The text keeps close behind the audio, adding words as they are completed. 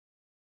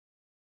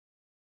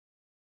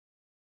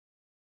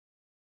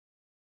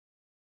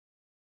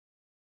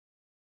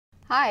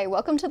Hi,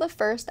 welcome to the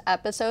first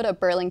episode of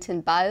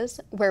Burlington Buzz,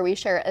 where we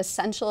share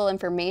essential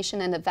information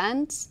and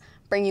events,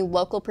 bring you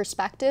local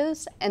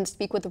perspectives, and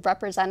speak with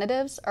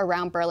representatives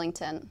around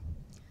Burlington.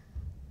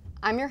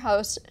 I'm your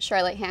host,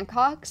 Charlotte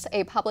Hancox,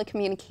 a public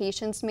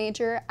communications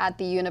major at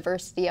the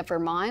University of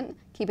Vermont,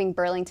 keeping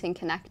Burlington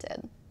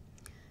connected.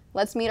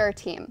 Let's meet our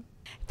team.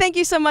 Thank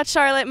you so much,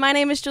 Charlotte. My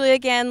name is Julia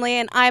Ganley,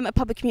 and I'm a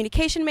public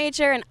communication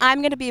major, and I'm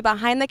going to be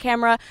behind the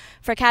camera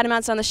for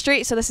Catamounts on the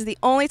Street, so this is the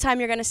only time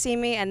you're going to see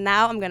me, and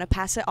now I'm going to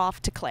pass it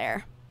off to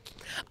Claire.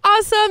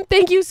 Awesome.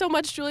 Thank you so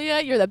much,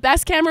 Julia. You're the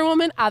best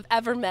camerawoman I've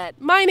ever met.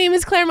 My name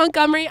is Claire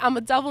Montgomery. I'm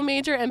a double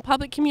major in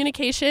public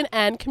communication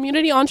and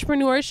community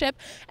entrepreneurship,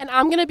 and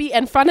I'm going to be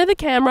in front of the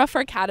camera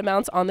for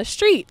Catamounts on the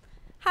Street.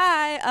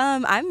 Hi,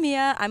 I'm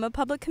Mia. I'm a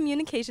public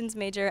communications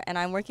major, and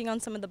I'm working on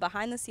some of the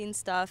behind-the-scenes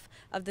stuff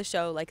of the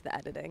show, like the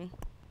editing.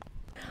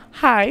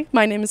 Hi,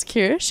 my name is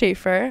Kira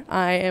Schaefer.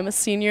 I am a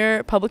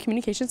senior public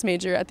communications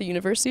major at the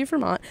University of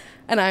Vermont,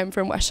 and I'm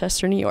from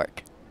Westchester, New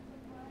York.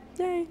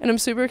 Yay! And I'm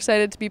super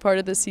excited to be part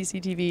of the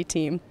CCTV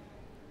team.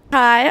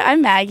 Hi,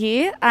 I'm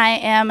Maggie. I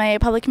am a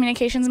public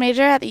communications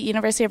major at the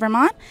University of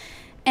Vermont,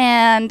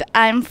 and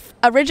I'm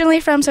originally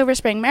from Silver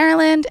Spring,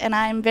 Maryland, and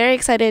I'm very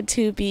excited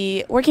to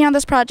be working on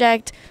this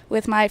project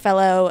with my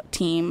fellow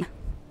team.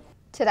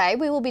 Today,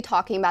 we will be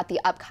talking about the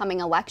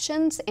upcoming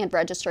elections and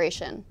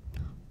registration.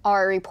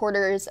 Our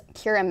reporters,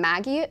 Kira and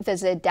Maggie,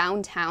 visited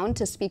downtown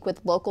to speak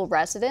with local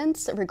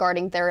residents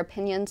regarding their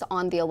opinions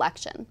on the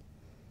election.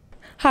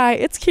 Hi,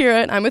 it's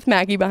Kira, and I'm with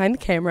Maggie behind the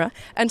camera,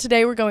 and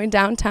today we're going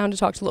downtown to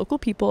talk to local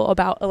people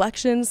about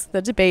elections,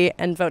 the debate,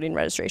 and voting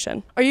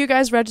registration. Are you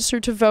guys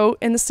registered to vote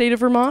in the state of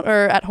Vermont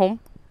or at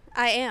home?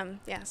 I am,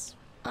 yes.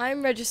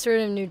 I'm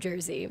registered in New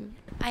Jersey.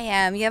 I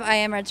am, yep, I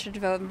am registered to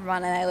vote in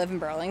Vermont, and I live in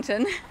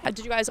Burlington. Did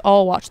you guys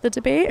all watch the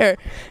debate? Or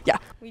yeah.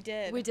 We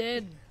did. We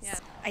did. Yeah.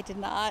 I did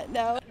not,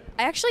 no.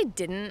 I actually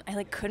didn't.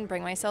 I couldn't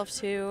bring myself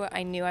to.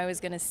 I knew I was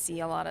going to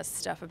see a lot of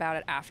stuff about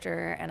it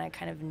after, and I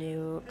kind of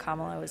knew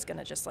Kamala was going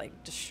to just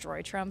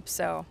destroy Trump,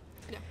 so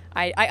yeah.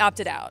 I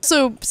opted out.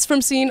 So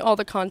from seeing all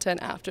the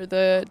content after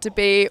the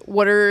debate,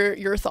 what are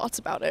your thoughts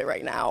about it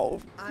right now?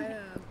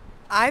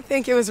 I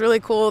think it was really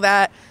cool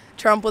that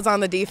Trump was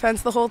on the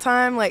defense the whole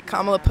time.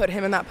 Kamala put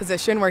him in that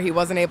position where he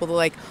wasn't able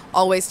to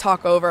always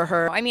talk over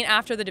her. I mean,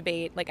 after the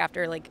debate,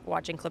 after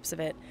watching clips of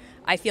it,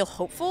 I feel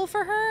hopeful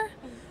for her,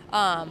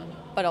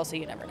 but also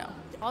you never know.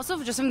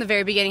 Also, just from the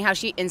very beginning, how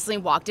she instantly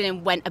walked in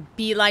and went a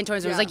beeline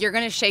towards her. It was like, you're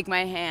going to shake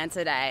my hand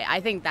today. I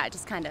think that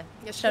just kind of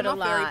showed a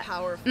lot. Very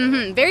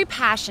powerful. Very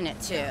passionate,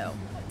 too.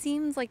 It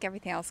seems like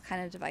everything else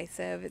kind of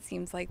divisive. It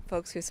seems like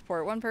folks who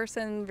support one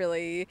person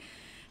really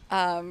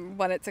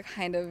wanted to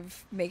kind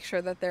of make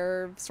sure that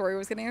their story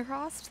was getting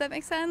across. Does that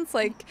make sense?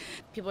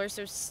 People are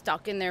so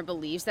stuck in their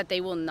beliefs that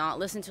they will not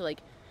listen to,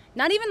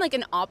 not even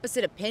an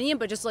opposite opinion,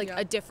 but just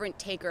a different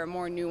take or a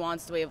more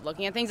nuanced way of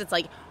looking at things. It's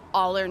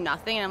all or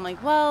nothing. And I'm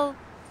like, well,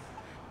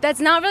 that's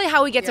not really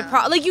how we get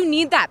to you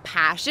need that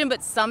passion,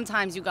 but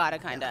sometimes you gotta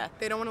kind of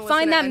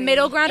find that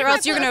middle ground, or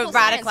else you're gonna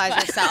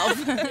radicalize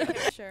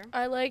yourself. Sure.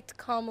 I liked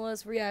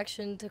Kamala's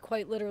reaction to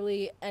quite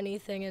literally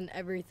anything and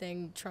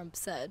everything Trump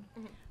said.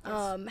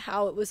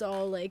 How it was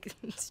all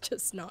it's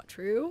just not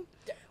true,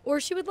 or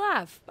she would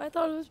laugh. I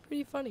thought it was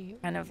pretty funny.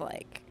 Kind of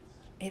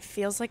it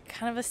feels like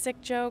kind of a sick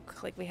joke.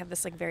 We have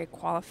this very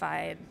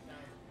qualified,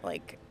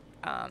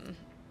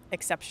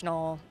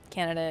 exceptional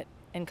candidate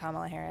in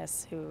Kamala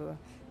Harris who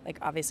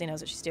obviously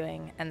knows what she's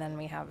doing, and then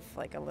we have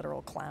a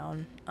literal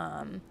clown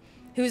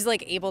who's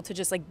able to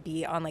just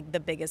be on the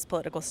biggest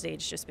political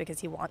stage just because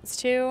he wants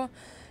to,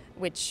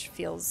 which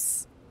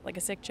feels like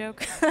a sick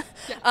joke.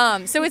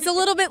 So it's a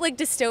little bit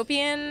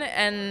dystopian,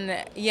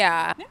 and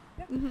yeah.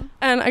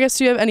 And I guess,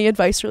 do you have any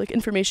advice or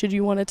information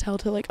you want to tell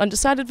to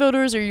undecided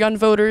voters or young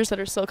voters that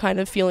are still kind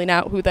of feeling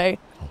out who they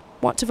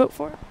want to vote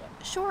for?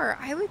 Sure.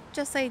 I would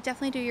just say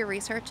definitely do your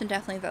research and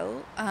definitely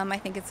vote. I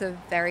think it's a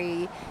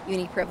very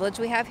unique privilege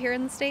we have here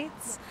in the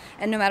States.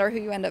 And no matter who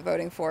you end up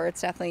voting for, it's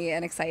definitely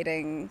an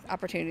exciting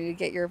opportunity to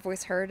get your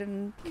voice heard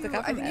in the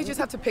government. I think you just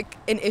have to pick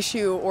an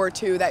issue or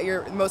two that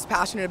you're most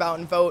passionate about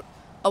and vote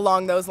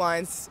along those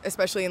lines,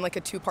 especially in a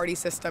two-party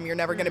system. You're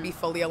never going to be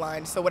fully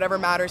aligned. So whatever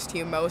matters to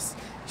you most,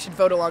 you should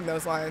vote along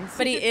those lines.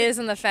 But he is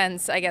on the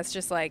fence, I guess,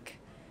 just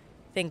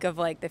think of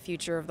the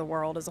future of the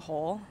world as a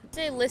whole.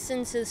 Say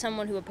listen to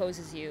someone who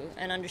opposes you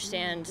and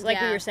understand, we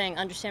were saying,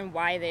 understand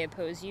why they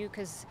oppose you,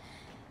 because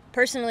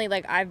personally,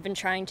 I've been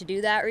trying to do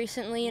that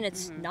recently, and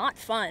it's not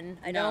fun.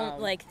 I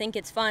don't think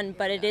it's fun,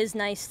 but it is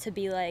nice to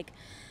be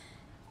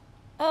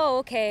oh,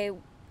 okay,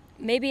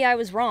 maybe I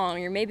was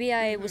wrong, or maybe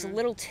I was a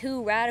little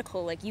too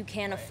radical. You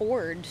can't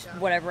afford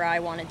whatever I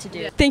wanted to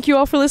do. Thank you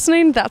all for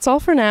listening. That's all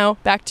for now.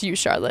 Back to you,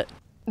 Charlotte.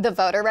 The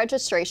voter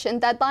registration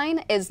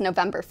deadline is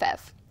November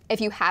 5th. If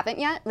you haven't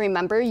yet,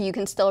 remember you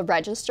can still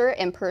register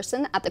in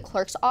person at the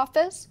clerk's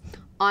office,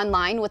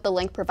 online with the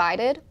link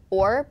provided,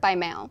 or by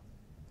mail.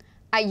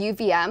 At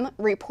UVM,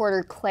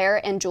 reporter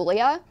Claire and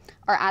Julia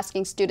are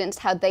asking students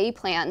how they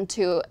plan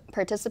to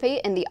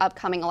participate in the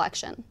upcoming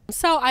election.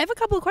 So I have a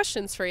couple of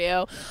questions for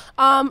you.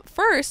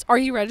 First, are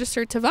you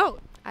registered to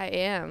vote? I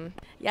am.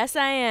 Yes,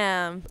 I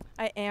am.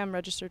 I am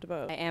registered to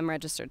vote. I am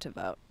registered to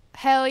vote.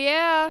 Hell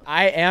yeah.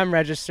 I am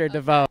registered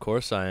to vote. Of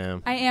course I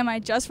am. I am. I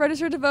just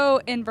registered to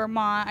vote in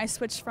Vermont. I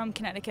switched from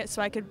Connecticut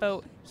so I could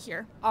vote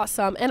here.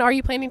 Awesome. And are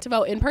you planning to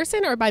vote in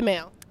person or by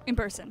mail? In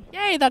person.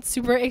 Yay, that's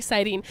super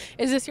exciting.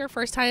 Is this your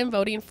first time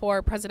voting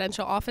for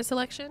presidential office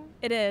election?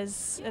 It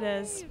is. It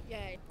is.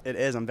 Yay. It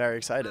is. I'm very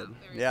excited.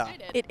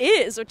 It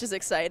is, which is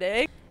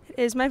exciting. It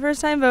is my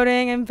first time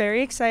voting. I'm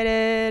very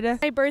excited.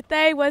 My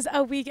birthday was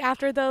a week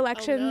after the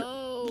election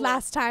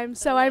last time,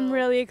 so I'm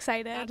really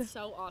excited. That's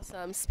so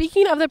awesome.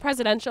 Speaking of the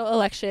presidential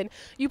election,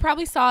 you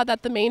probably saw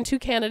that the main two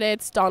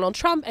candidates, Donald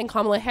Trump and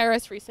Kamala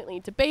Harris, recently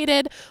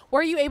debated.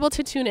 Were you able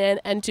to tune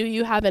in, and do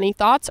you have any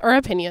thoughts or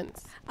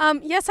opinions?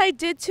 Yes, I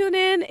did tune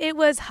in. It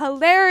was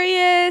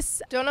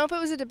hilarious. Don't know if it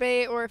was a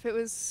debate or if it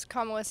was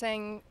Kamala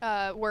saying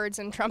words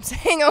and Trump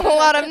saying a whole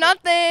lot of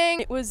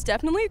nothing. It was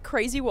definitely a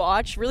crazy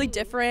watch, really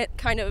different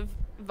kind of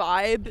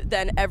vibe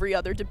than every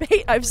other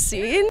debate I've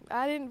seen.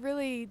 I didn't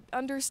really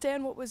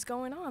understand what was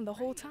going on the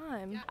whole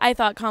time. I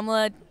thought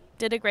Kamala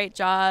did a great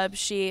job.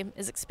 She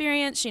is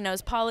experienced, she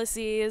knows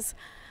policies.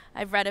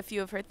 I've read a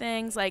few of her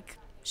things. Like,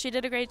 she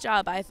did a great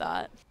job, I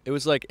thought. It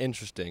was like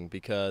interesting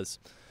because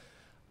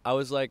I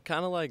was like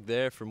kind of like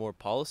there for more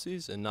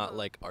policies and not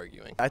like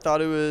arguing. I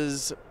thought it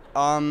was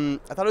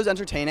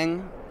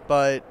entertaining,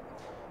 but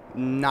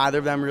neither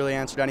of them really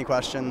answered any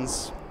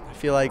questions. I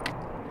feel like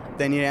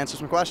they need to answer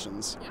some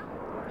questions.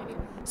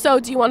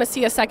 So do you want to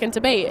see a second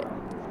debate?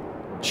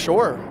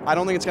 Sure. I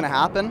don't think it's going to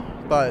happen,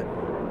 but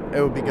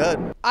it would be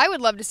good. I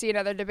would love to see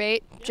another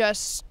debate,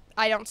 just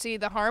I don't see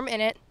the harm in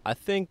it. I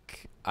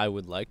think I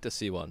would like to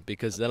see one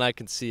because then I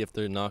can see if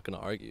they're not going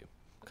to argue.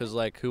 Because,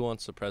 like, who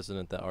wants a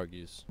president that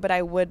argues? But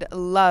I would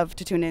love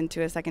to tune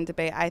into a second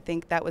debate. I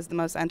think that was the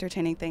most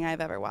entertaining thing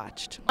I've ever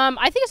watched.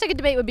 I think a second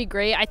debate would be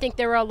great. I think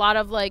there were a lot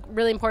of, like,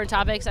 really important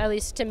topics, at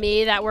least to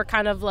me, that were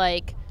kind of,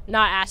 like,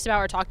 not asked about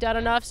or talked about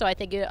enough. So I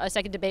think a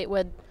second debate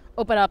would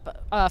open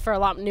up for a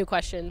lot of new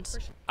questions.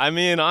 I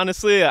mean,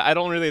 honestly, I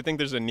don't really think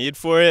there's a need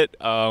for it.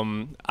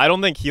 I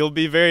don't think he'll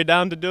be very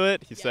down to do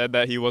it. He said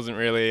that he wasn't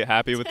really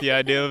happy with the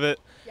idea of it.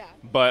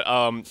 But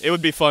it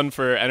would be fun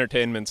for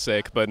entertainment's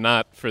sake, but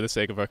not for the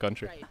sake of our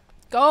country. Right.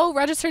 Go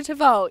register to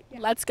vote.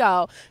 Let's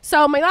go.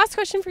 So my last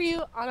question for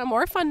you, on a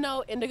more fun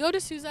note, Indigo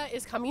D'Souza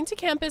is coming to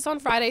campus on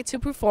Friday to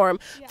perform.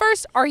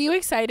 First, are you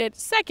excited?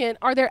 Second,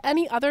 are there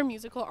any other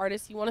musical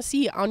artists you want to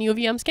see on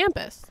UVM's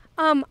campus?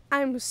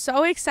 I'm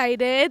so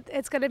excited.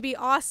 It's going to be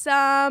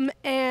awesome,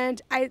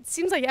 and it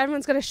seems like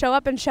everyone's going to show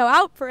up and show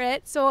out for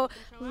it, so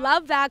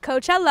love that.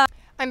 Coachella.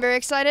 I'm very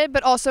excited,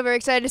 but also very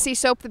excited to see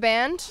Soap the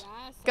band.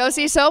 Go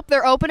see Soap.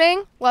 They're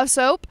opening. Love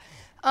Soap.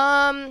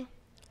 Trying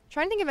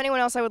to think of anyone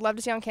else I would love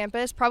to see on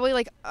campus. Probably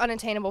like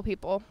unattainable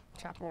people.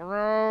 Chapel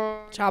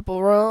Roan.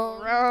 Chapel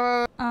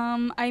Roan.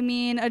 I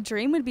mean, a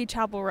dream would be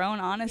Chapel Roan,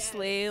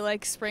 honestly.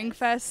 Like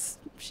Springfest,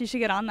 she should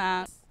get on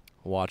that.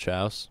 Watch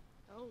House.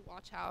 Oh,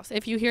 Watch House.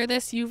 If you hear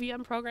this,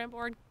 UVM program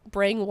board,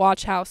 bring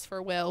Watch House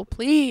for Will,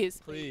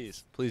 please.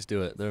 Please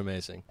do it. They're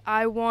amazing.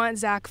 I want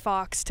Zach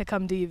Fox to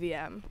come to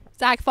UVM.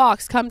 Zach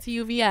Fox, come to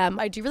UVM.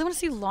 I do really want to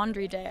see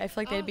Laundry Day. I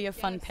feel like they'd be a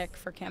fun pick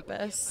for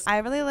campus. I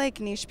really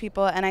like niche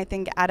people, and I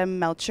think Adam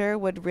Melcher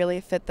would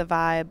really fit the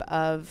vibe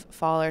of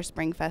Fall or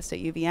Springfest at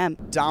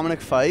UVM.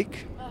 Dominic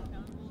Fike,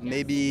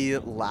 maybe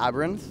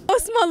Labyrinth.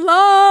 Post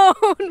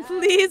Malone,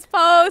 please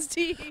post.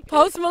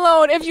 Post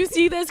Malone, if you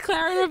see this,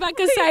 Clara and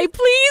Rebecca say,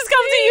 please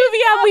come to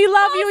UVM. We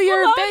love you.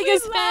 You're our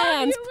biggest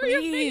fans.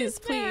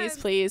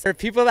 Please. For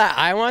people that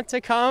I want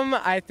to come,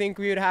 I think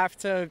we would have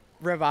to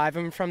revive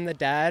them from the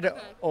dead,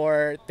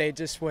 or they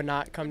just would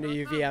not come to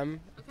UVM.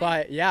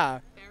 But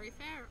yeah. Very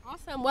fair.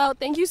 Awesome. Well,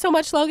 thank you so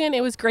much, Logan.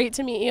 It was great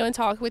to meet you and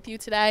talk with you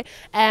today.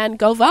 And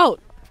go vote.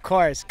 Of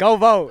course. Go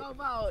vote. Go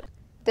vote.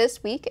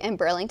 This week in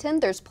Burlington,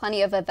 there's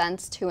plenty of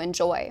events to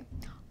enjoy.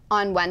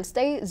 On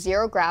Wednesday,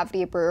 Zero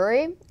Gravity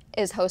Brewery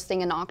is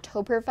hosting an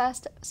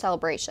Oktoberfest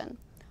celebration.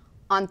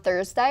 On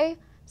Thursday,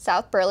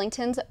 South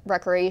Burlington's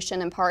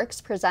Recreation and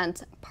Parks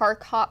presents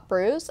Park Hop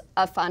Brews,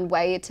 a fun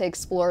way to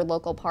explore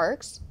local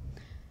parks.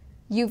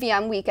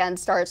 UVM weekend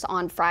starts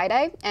on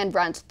Friday and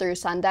runs through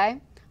Sunday,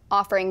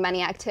 offering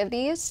many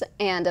activities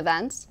and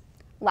events.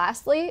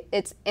 Lastly,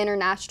 it's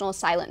International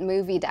Silent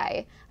Movie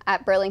Day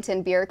at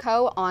Burlington Beer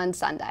Co. on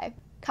Sunday.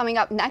 Coming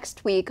up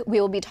next week, we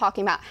will be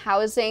talking about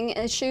housing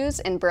issues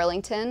in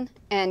Burlington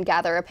and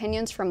gather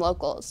opinions from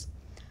locals.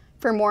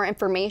 For more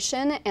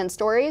information and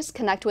stories,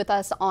 connect with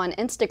us on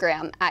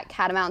Instagram at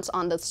Catamounts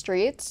on the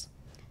Streets.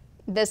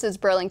 This is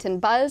Burlington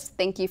Buzz.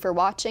 Thank you for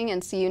watching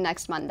and see you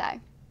next Monday.